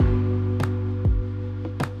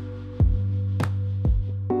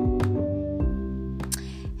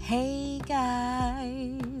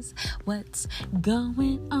what's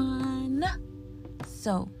going on?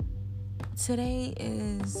 So, today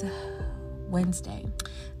is Wednesday.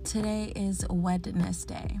 Today is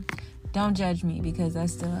Wednesday. Don't judge me because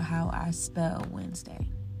that's still how I spell Wednesday.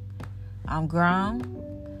 I'm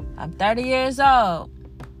grown. I'm 30 years old.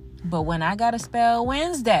 But when I gotta spell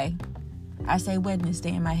Wednesday, I say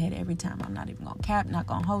Wednesday in my head every time. I'm not even gonna cap, not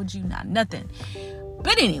gonna hold you, not nothing.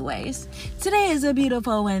 But anyways, today is a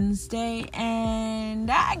beautiful Wednesday and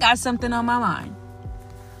I got something on my mind.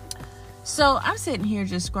 So I'm sitting here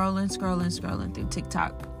just scrolling through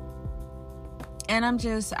TikTok. And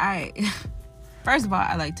first of all,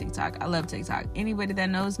 I like TikTok. I love TikTok. Anybody that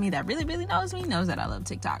knows me, that really knows me, knows that I love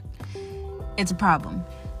TikTok. It's a problem.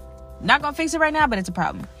 Not gonna fix it right now, but it's a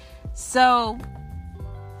problem. So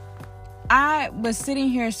I was sitting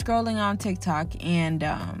here scrolling on TikTok and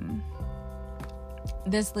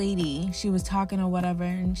this lady, she was talking or whatever,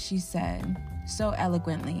 and she said so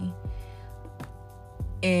eloquently,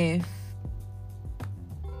 if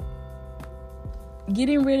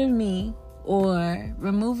getting rid of me or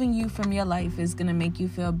removing you from your life is going to make you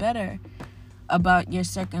feel better about your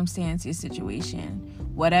circumstance, your situation,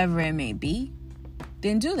 whatever it may be,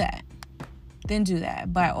 then do that.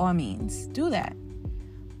 By all means, do that.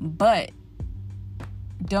 But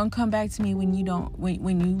don't come back to me when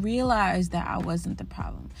you realize that I wasn't the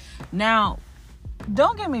problem. Now,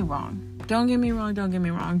 don't get me wrong. Don't get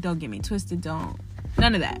me twisted.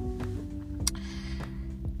 None of that.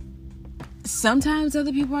 Sometimes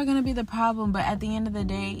other people are going to be the problem, but at the end of the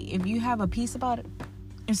day, if you have a peace about it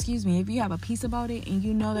and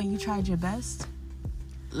you know that you tried your best,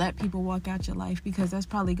 let people walk out your life, because that's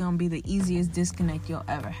probably going to be the easiest disconnect you'll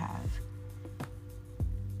ever have.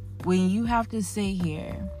 When you have to sit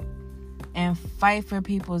here and fight for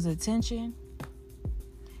people's attention,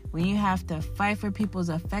 when you have to fight for people's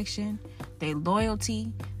affection, their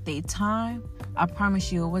loyalty, their time, I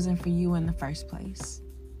promise you it wasn't for you in the first place.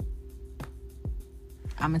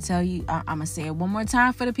 I'm going to tell you, I'm going to say it one more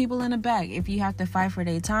time for the people in the back. If you have to fight for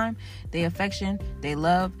their time, their affection, their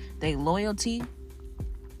love, their loyalty,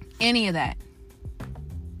 any of that,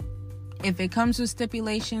 if it comes with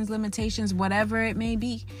stipulations, limitations, whatever it may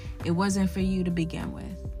be, it wasn't for you to begin with.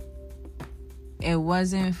 It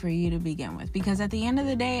wasn't for you to begin with. Because at the end of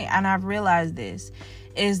the day, and I've realized this,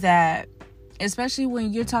 is that especially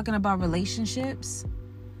when you're talking about relationships,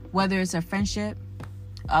 whether it's a friendship,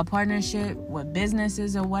 a partnership with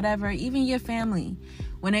businesses or whatever, even your family,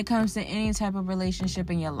 when it comes to any type of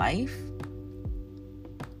relationship in your life,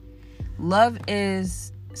 love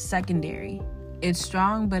is secondary. It's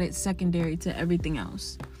strong, but it's secondary to everything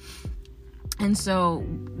else. And so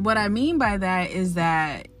what I mean by that is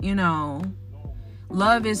that,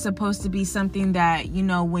 love is supposed to be something that,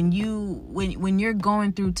 when you're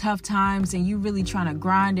going through tough times and you really trying to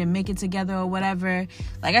grind and make it together or whatever,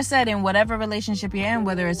 like I said, in whatever relationship you're in,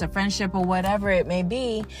 whether it's a friendship or whatever it may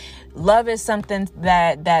be, love is something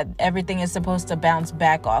that everything is supposed to bounce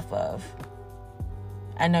back off of.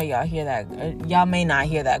 I know y'all hear that. Y'all may not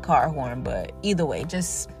hear that car horn, but either way,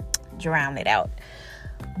 just drown it out.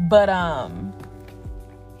 But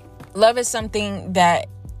love is something that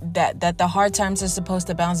the hard times are supposed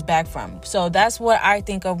to bounce back from. So that's what I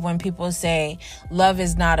think of when people say love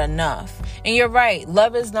is not enough. And you're right.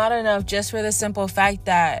 Love is not enough, just for the simple fact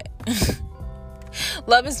that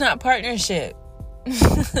love is not partnership.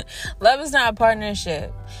 Love is not a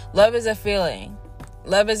partnership. Love is a feeling.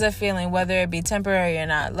 Love is a feeling, whether it be temporary or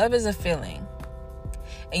not. Love is a feeling.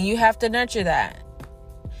 And you have to nurture that.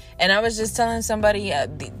 And I was just telling somebody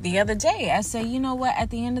the other day, I said, you know what? At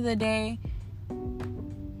the end of the day,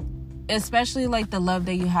 especially like the love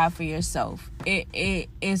that you have for yourself,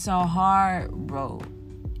 it's a hard road.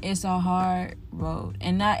 It's a hard road.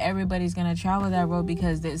 And not everybody's going to travel that road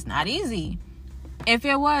because it's not easy. If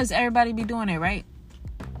it was, everybody be doing it, right?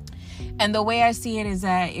 And the way I see it is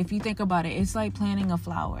that if you think about it, it's like planting a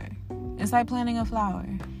flower. It's like planting a flower,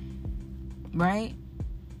 right?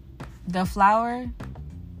 The flower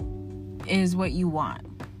is what you want.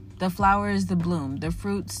 The flower is the bloom, the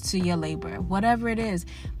fruits to your labor, whatever it is.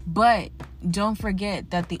 But don't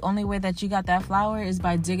forget that the only way that you got that flower is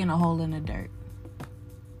by digging a hole in the dirt.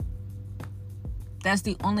 That's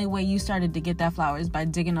the only way you started to get that flower, is by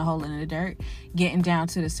digging a hole in the dirt, getting down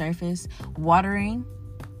to the surface, watering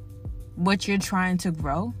what you're trying to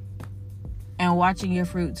grow, and watching your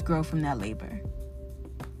fruits grow from that labor.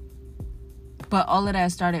 But all of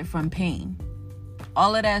that started from pain.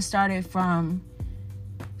 All of that started from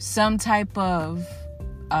some type of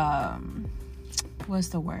what's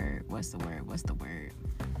the word?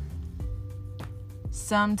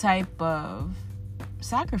 Some type of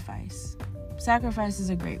sacrifice. Sacrifice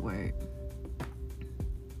is a great word.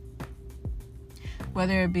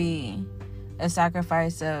 Whether it be a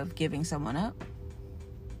sacrifice of giving someone up,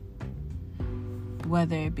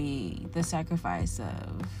 whether it be the sacrifice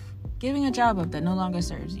of giving a job up that no longer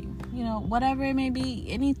serves you, whatever it may be,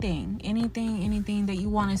 anything that you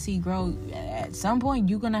want to see grow, at some point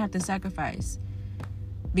you're going to have to sacrifice,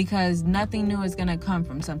 because nothing new is going to come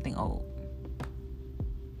from something old.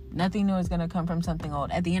 Nothing new is going to come from something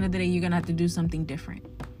old. At the end of the day, you're going to have to do something different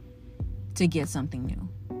to get something new.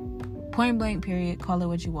 Point blank, period. Call it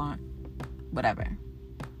what you want. Whatever.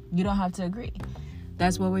 You don't have to agree.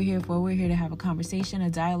 That's what we're here for. We're here to have a conversation, a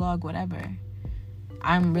dialogue, whatever.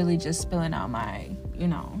 I'm really just spilling out my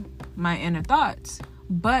inner thoughts.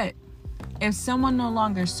 But if someone no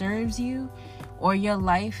longer serves you or your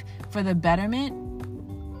life for the betterment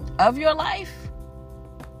of your life,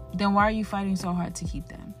 then why are you fighting so hard to keep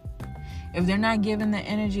them? If they're not giving the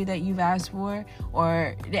energy that you've asked for,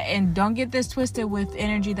 and don't get this twisted with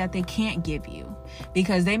energy that they can't give you,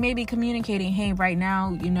 because they may be communicating, hey, right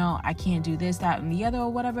now, I can't do this, that, and the other, or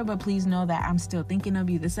whatever, but please know that I'm still thinking of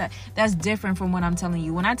you. That's different from what I'm telling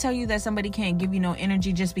you. When I tell you that somebody can't give you no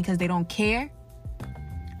energy just because they don't care,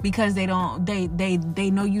 because they know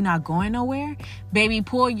you're not going nowhere, baby,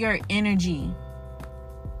 pull your energy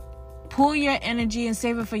and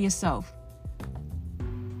save it for yourself.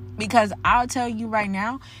 Because I'll tell you right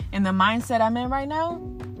now, in the mindset I'm in right now,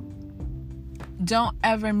 don't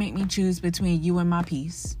ever make me choose between you and my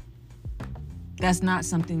peace. That's not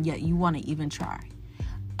something yet you want to even try.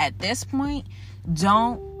 At this point,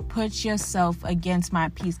 don't put yourself against my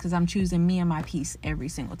peace, because I'm choosing me and my peace every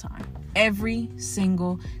single time. Every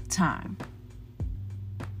single time.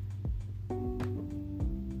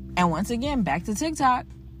 And once again, back to TikTok.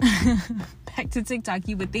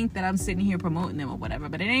 You would think that I'm sitting here promoting them or whatever,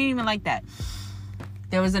 but it ain't even like that.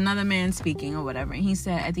 There was another man speaking or whatever, and he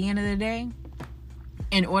said, at the end of the day,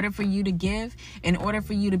 in order for you to give, in order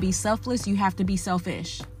for you to be selfless, you have to be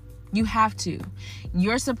selfish. You have to.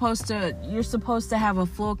 You're supposed to have a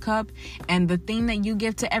full cup, and the thing that you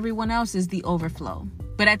give to everyone else is the overflow.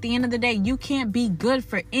 But at the end of the day, you can't be good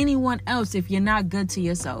for anyone else if you're not good to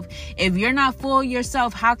yourself. If you're not full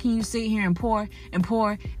yourself, how can you sit here and pour and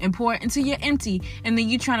pour and pour until you're empty, and then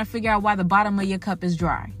you trying to figure out why the bottom of your cup is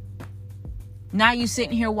dry? Now you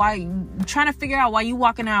sitting here trying to figure out why you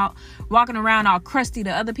walking around all crusty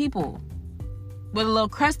to other people with a little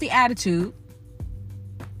crusty attitude.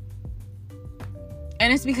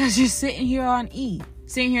 And it's because you're sitting here on E.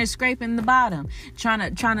 Sitting here scraping the bottom,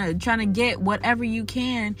 trying to get whatever you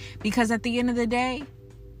can, because at the end of the day,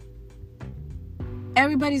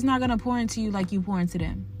 everybody's not gonna pour into you like you pour into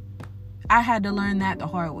them. I had to learn that the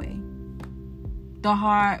hard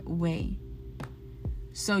way.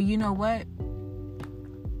 So you know what?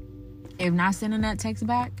 If not sending that text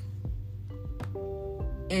back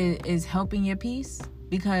is helping your peace,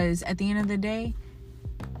 because at the end of the day,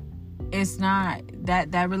 it's not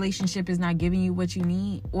that relationship is not giving you what you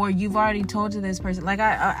need, or you've already told to this person. Like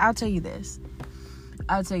I'll tell you this.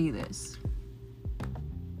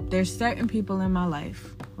 There's certain people in my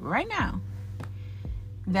life right now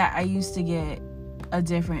that I used to get a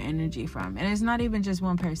different energy from, and it's not even just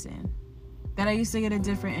one person that I used to get a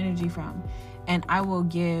different energy from. And I will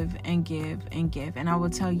give and give and give, and I will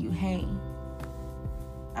tell you, hey,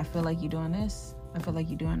 I feel like you're doing this. I feel like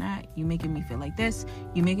you're doing that. You're making me feel like this.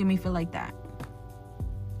 You're making me feel like that.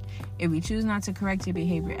 If you choose not to correct your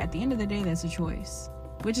behavior, at the end of the day, that's a choice.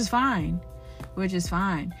 Which is fine.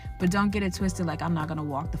 But don't get it twisted like I'm not going to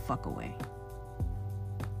walk the fuck away.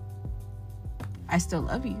 I still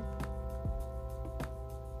love you.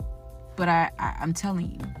 But I'm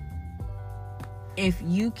telling you, if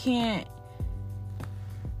you can't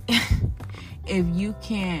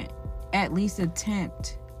at least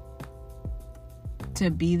attempt to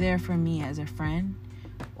be there for me as a friend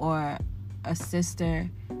or a sister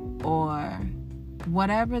or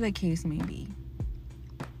whatever the case may be,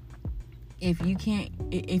 if you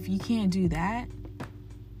can't do that,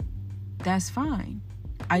 that's fine.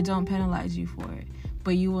 I don't penalize you for it,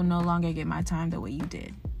 but you will no longer get my time the way you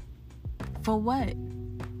did. For what?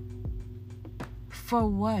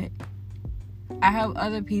 I have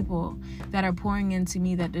other people that are pouring into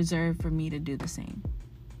me that deserve for me to do the same.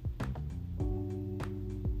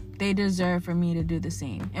 They deserve for me to do the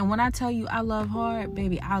same. And when I tell you I love hard,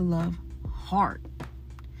 baby, I love hard.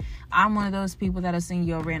 I'm one of those people that'll send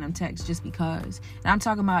you a random text just because. And I'm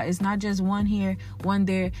talking about, it's not just one here, one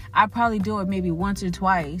there. I probably do it maybe once or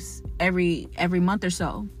twice every month or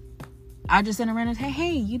so. I just send a random,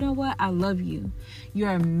 hey, you know what? I love you.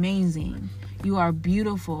 You're amazing. You are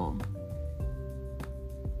beautiful.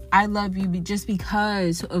 I love you just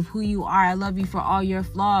because of who you are. I love you for all your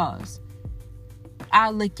flaws.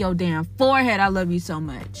 I'll lick your damn forehead. I love you so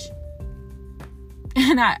much.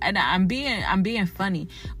 And I'm being funny,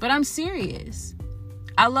 but I'm serious.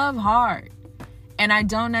 I love hard. And I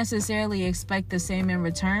don't necessarily expect the same in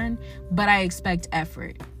return, but I expect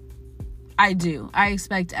effort. I do. I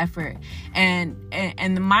expect effort. And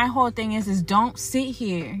my whole thing is don't sit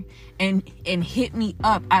here and hit me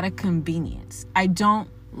up out of convenience. I don't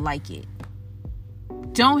like it.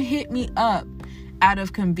 Don't hit me up out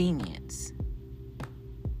of convenience.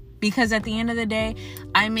 Because at the end of the day,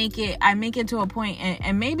 I make it to a point,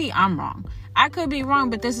 and maybe I'm wrong. I could be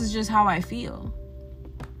wrong, but this is just how I feel.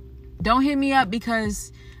 Don't hit me up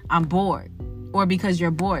because I'm bored or because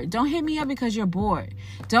you're bored. Don't hit me up because you're bored.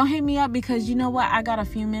 Don't hit me up because, you know what, I got a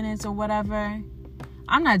few minutes or whatever.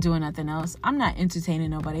 I'm not doing nothing else. I'm not entertaining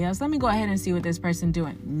nobody else. Let me go ahead and see what this person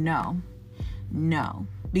doing. No.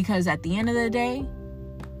 Because at the end of the day,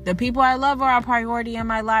 the people I love are a priority in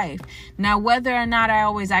my life. Now, whether or not I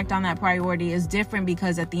always act on that priority is different,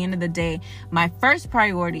 because at the end of the day, my first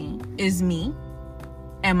priority is me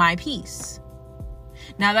and my peace.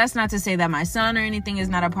 Now, that's not to say that my son or anything is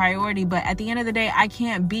not a priority, but at the end of the day, I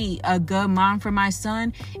can't be a good mom for my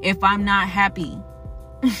son if I'm not happy.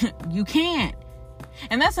 You can't.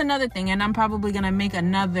 And that's another thing, and I'm probably going to make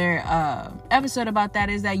another episode about that,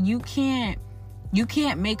 is that you can't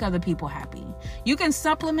make other people happy. You can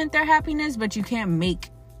supplement their happiness, but you can't make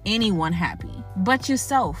anyone happy but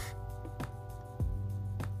yourself.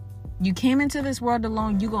 You came into this world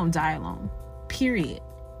alone, you're going to die alone. Period.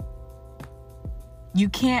 You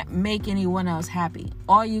can't make anyone else happy.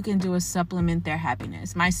 All you can do is supplement their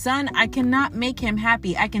happiness. My son, I cannot make him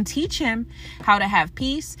happy. I can teach him how to have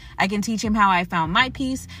peace. I can teach him how I found my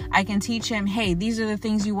peace. I can teach him, hey, these are the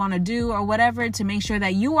things you want to do or whatever to make sure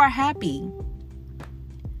that you are happy.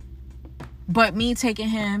 But me taking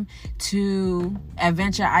him to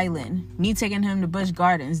Adventure Island, me taking him to Busch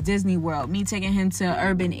Gardens, Disney World, me taking him to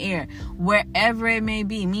Urban Air, wherever it may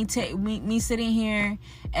be, me sitting here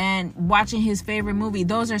and watching his favorite movie,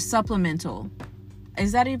 those are supplemental.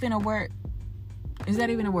 Is that even a word?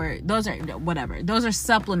 Those are whatever. Those are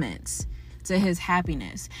supplements to his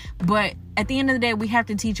happiness. But at the end of the day, we have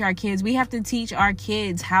to teach our kids. We have to teach our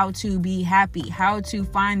kids how to be happy, how to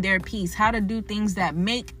find their peace, how to do things that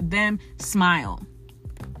make them smile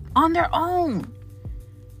on their own.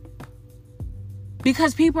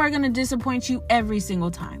 Because people are going to disappoint you every single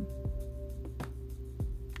time.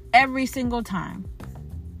 Every single time.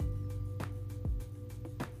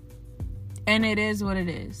 And it is what it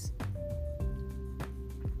is.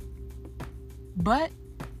 But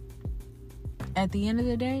at the end of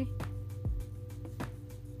the day,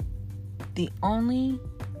 the only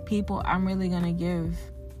people I'm really going to give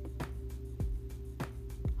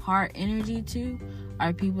heart energy to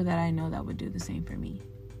are people that I know that would do the same for me.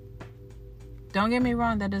 Don't get me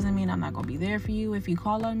wrong, that doesn't mean I'm not going to be there for you if you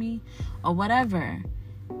call on me or whatever.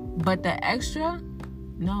 But the extra,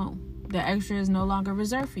 no. The extra is no longer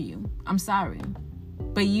reserved for you. I'm sorry.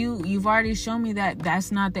 But you've already shown me that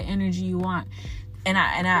that's not the energy you want. And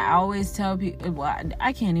I always tell people, well,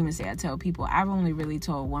 I can't even say I tell people. I've only really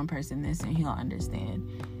told one person this, and he'll understand.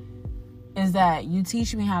 Is that you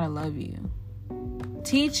teach me how to love you.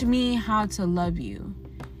 Teach me how to love you.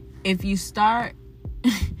 If you start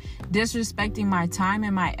disrespecting my time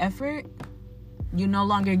and my effort, you no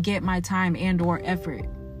longer get my time and or effort.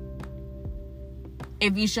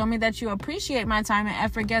 If you show me that you appreciate my time and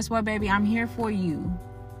effort, guess what, baby? I'm here for you.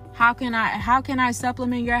 How can I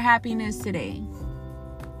supplement your happiness today?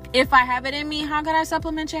 If I have it in me, how can I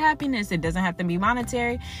supplement your happiness? It doesn't have to be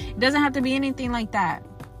monetary. It doesn't have to be anything like that.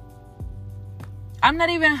 I'm not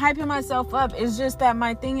even hyping myself up. It's just that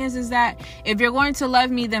my thing is that if you're going to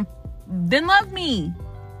love me, then love me.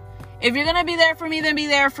 If you're going to be there for me, then be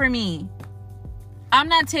there for me.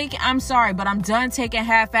 I'm sorry, but I'm done taking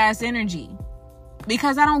half-ass energy.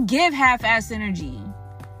 Because I don't give half-ass energy.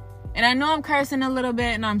 And I know I'm cursing a little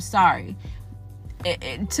bit, and I'm sorry.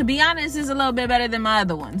 To be honest, it's a little bit better than my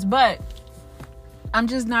other ones. But I'm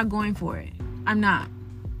just not going for it. I'm not.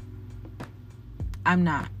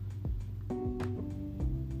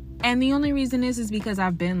 And the only reason is because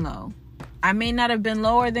I've been low. I may not have been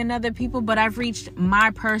lower than other people, but I've reached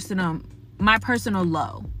my personal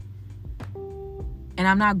low. And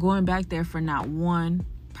I'm not going back there for not one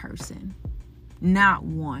person. Not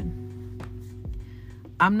one.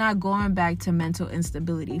 I'm not going back to mental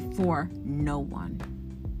instability for no one.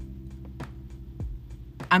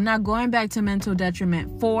 I'm not going back to mental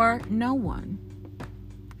detriment for no one.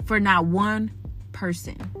 For not one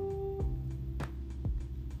person.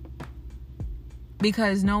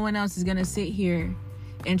 Because no one else is going to sit here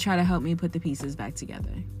and try to help me put the pieces back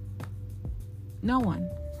together. No one.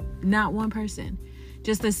 Not one person.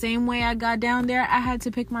 Just the same way I got down there, I had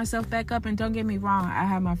to pick myself back up. And don't get me wrong, I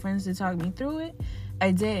had my friends to talk me through it.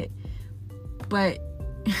 I did. But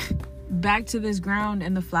back to this ground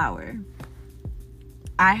and the flower.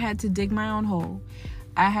 I had to dig my own hole.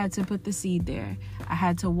 I had to put the seed there. I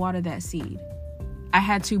had to water that seed. I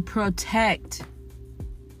had to protect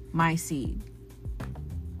my seed.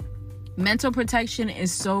 Mental protection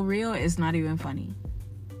is so real, it's not even funny.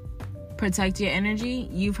 Protect your energy.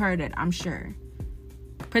 You've heard it, I'm sure.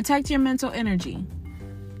 Protect your mental energy.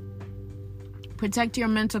 Protect your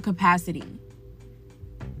mental capacity.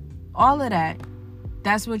 All of that,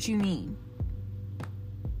 that's what you need.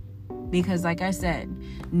 Because like I said,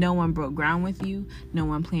 no one broke ground with you. No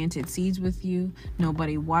one planted seeds with you.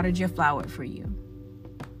 Nobody watered your flower for you.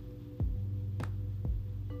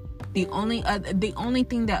 The only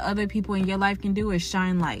thing that other people in your life can do is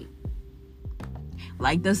shine light.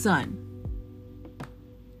 Like the sun.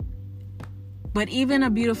 But even a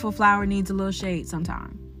beautiful flower needs a little shade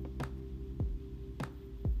sometime.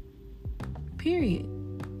 Period.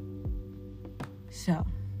 So,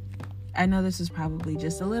 I know this is probably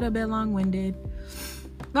just a little bit long-winded.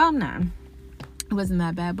 Well, I'm not. It wasn't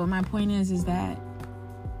that bad. But my point is that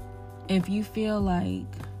if you feel like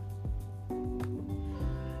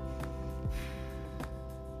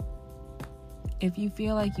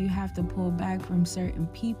you have to pull back from certain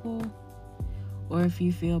people, or if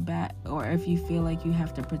you feel bad, or if you feel like you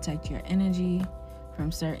have to protect your energy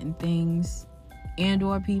from certain things and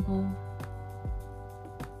or people,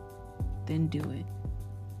 then do it.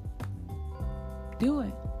 Do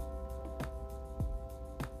it.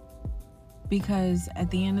 Because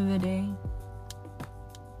at the end of the day,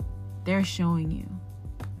 they're showing you,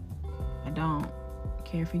 I don't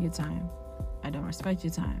care for your time. I don't respect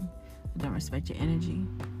your time. I don't respect your energy.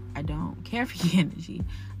 I don't care for your energy.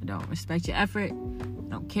 I don't respect your effort. I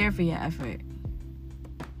don't care for your effort.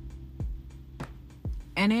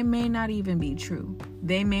 And it may not even be true.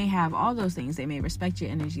 They may have all those things. They may respect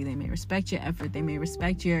your energy. They may respect your effort. They may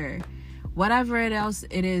respect your whatever else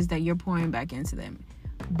it is that you're pouring back into them.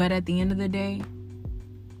 But at the end of the day,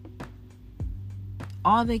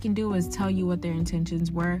 all they can do is tell you what their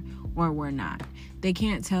intentions were or were not. They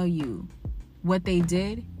can't tell you what they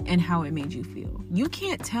did and how it made you feel. You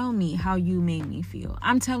can't tell me how you made me feel.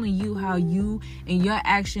 I'm telling you how you and your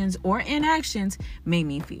actions or inactions made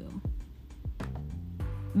me feel.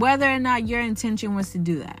 Whether or not your intention was to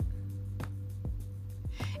do that.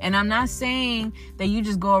 And I'm not saying that you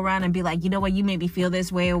just go around and be like, you know what, you made me feel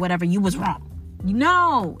this way or whatever. You was wrong.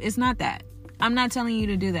 No, it's not that. I'm not telling you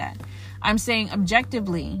to do that. I'm saying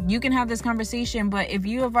objectively, you can have this conversation, but if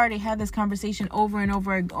you have already had this conversation over and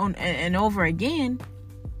over and over again,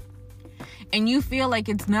 and you feel like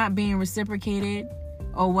it's not being reciprocated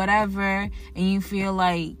or whatever, and you feel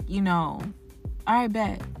like, all right,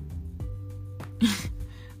 bet.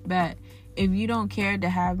 Bet. If you don't care to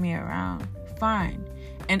have me around, fine.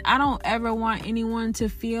 And I don't ever want anyone to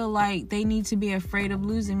feel like they need to be afraid of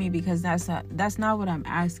losing me, because that's not what I'm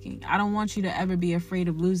asking. I don't want you to ever be afraid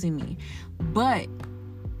of losing me. But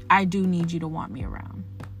I do need you to want me around.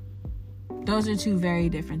 Those are two very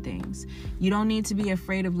different things. You don't need to be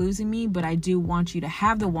afraid of losing me, but I do want you to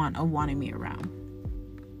have the want of wanting me around.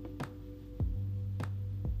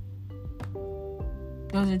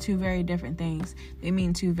 Those are two very different things. They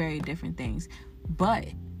mean two very different things. But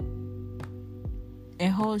it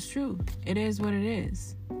holds true. It is what it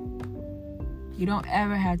is. You don't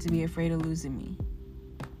ever have to be afraid of losing me.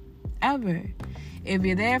 Ever. If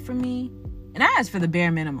you're there for me, and I ask for the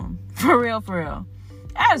bare minimum. For real.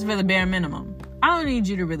 I ask for the bare minimum. I don't need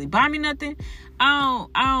you to really buy me nothing.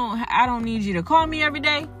 I don't need you to call me every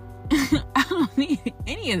day. I don't need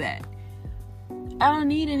any of that. I don't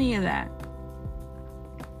need any of that.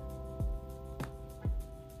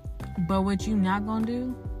 But what you not gonna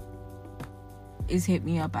do is hit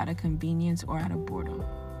me up out of convenience or out of boredom.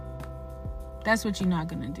 That's what you're not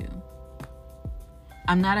gonna do.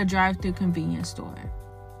 I'm not a drive-through convenience store.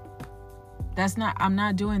 I'm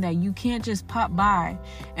not doing that. You can't just pop by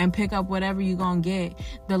and pick up whatever you're gonna get,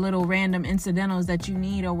 the little random incidentals that you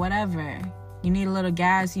need or whatever. You need a little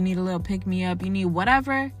gas, you need a little pick-me-up, you need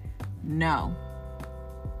whatever. No,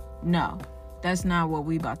 that's not what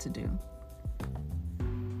we about to do.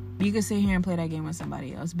 You can sit here and play that game with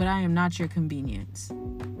somebody else, but I am not your convenience.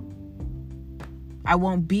 I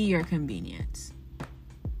won't be your convenience.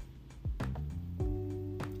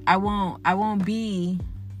 I won't be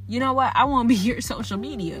You know what? I won't be your social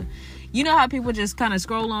media. You know how people just kind of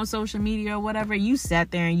scroll on social media or whatever? You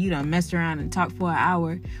sat there and you done messed around and talked for an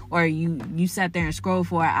hour. Or you sat there and scrolled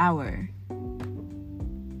for an hour.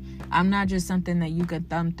 I'm not just something that you could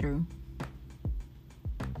thumb through.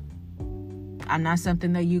 I'm not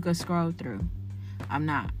something that you could scroll through. I'm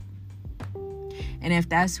not. And if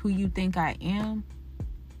that's who you think I am,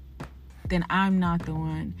 then I'm not the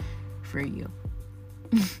one for you.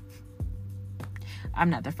 I'm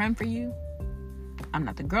not the friend for you. I'm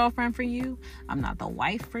not the girlfriend for you. I'm not the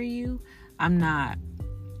wife for you. I'm not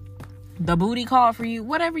the booty call for you.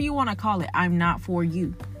 Whatever you want to call it, I'm not for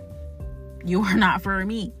you. You are not for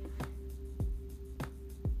me.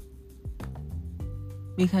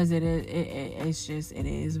 Because it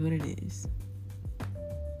is what it is.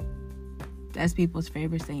 That's people's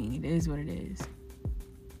favorite saying. It is what it is.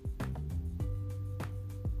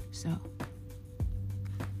 So,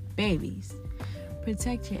 babies,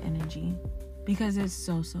 protect your energy because it's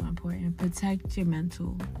so important. Protect your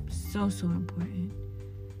mental. So important.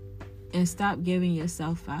 And stop giving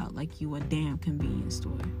yourself out like you a damn convenience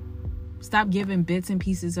store. Stop giving bits and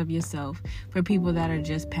pieces of yourself for people that are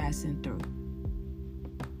just passing through.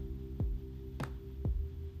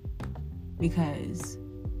 Because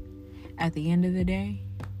at the end of the day,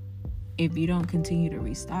 if you don't continue to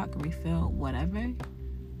restock, refill, whatever,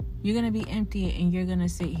 you're going to be empty and you're going to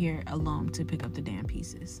sit here alone to pick up the damn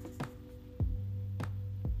pieces.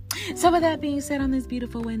 So with that being said, on this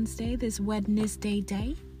beautiful Wednesday, this Wednesday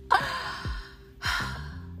day,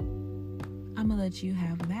 I'm going to let you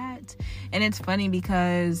have that. And it's funny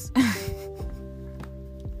because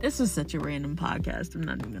this was such a random podcast. I'm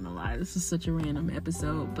not even going to lie. This is such a random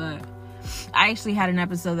episode, but I actually had an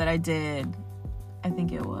episode that I did, I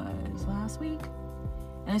think it was last week,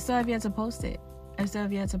 and I still have yet to post it.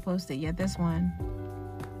 Yet this one,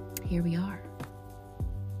 here we are.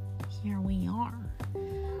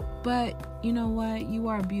 But you know what? You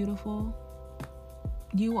are beautiful.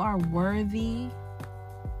 You are worthy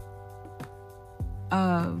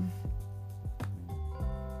of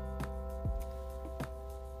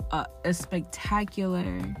a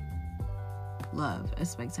spectacular love, a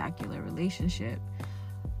spectacular relationship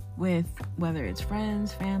with, whether it's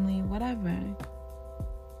friends, family, whatever.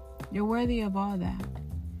 You're worthy of all that.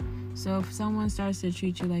 So if someone starts to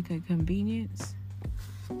treat you like a convenience,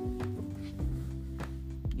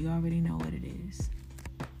 you already know what it is.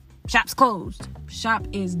 Shop's closed. Shop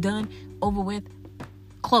is done, over with,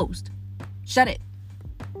 closed. Shut it.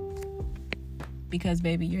 Because,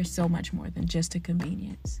 baby, you're so much more than just a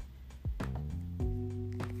convenience.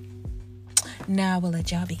 Now I will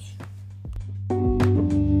let y'all be.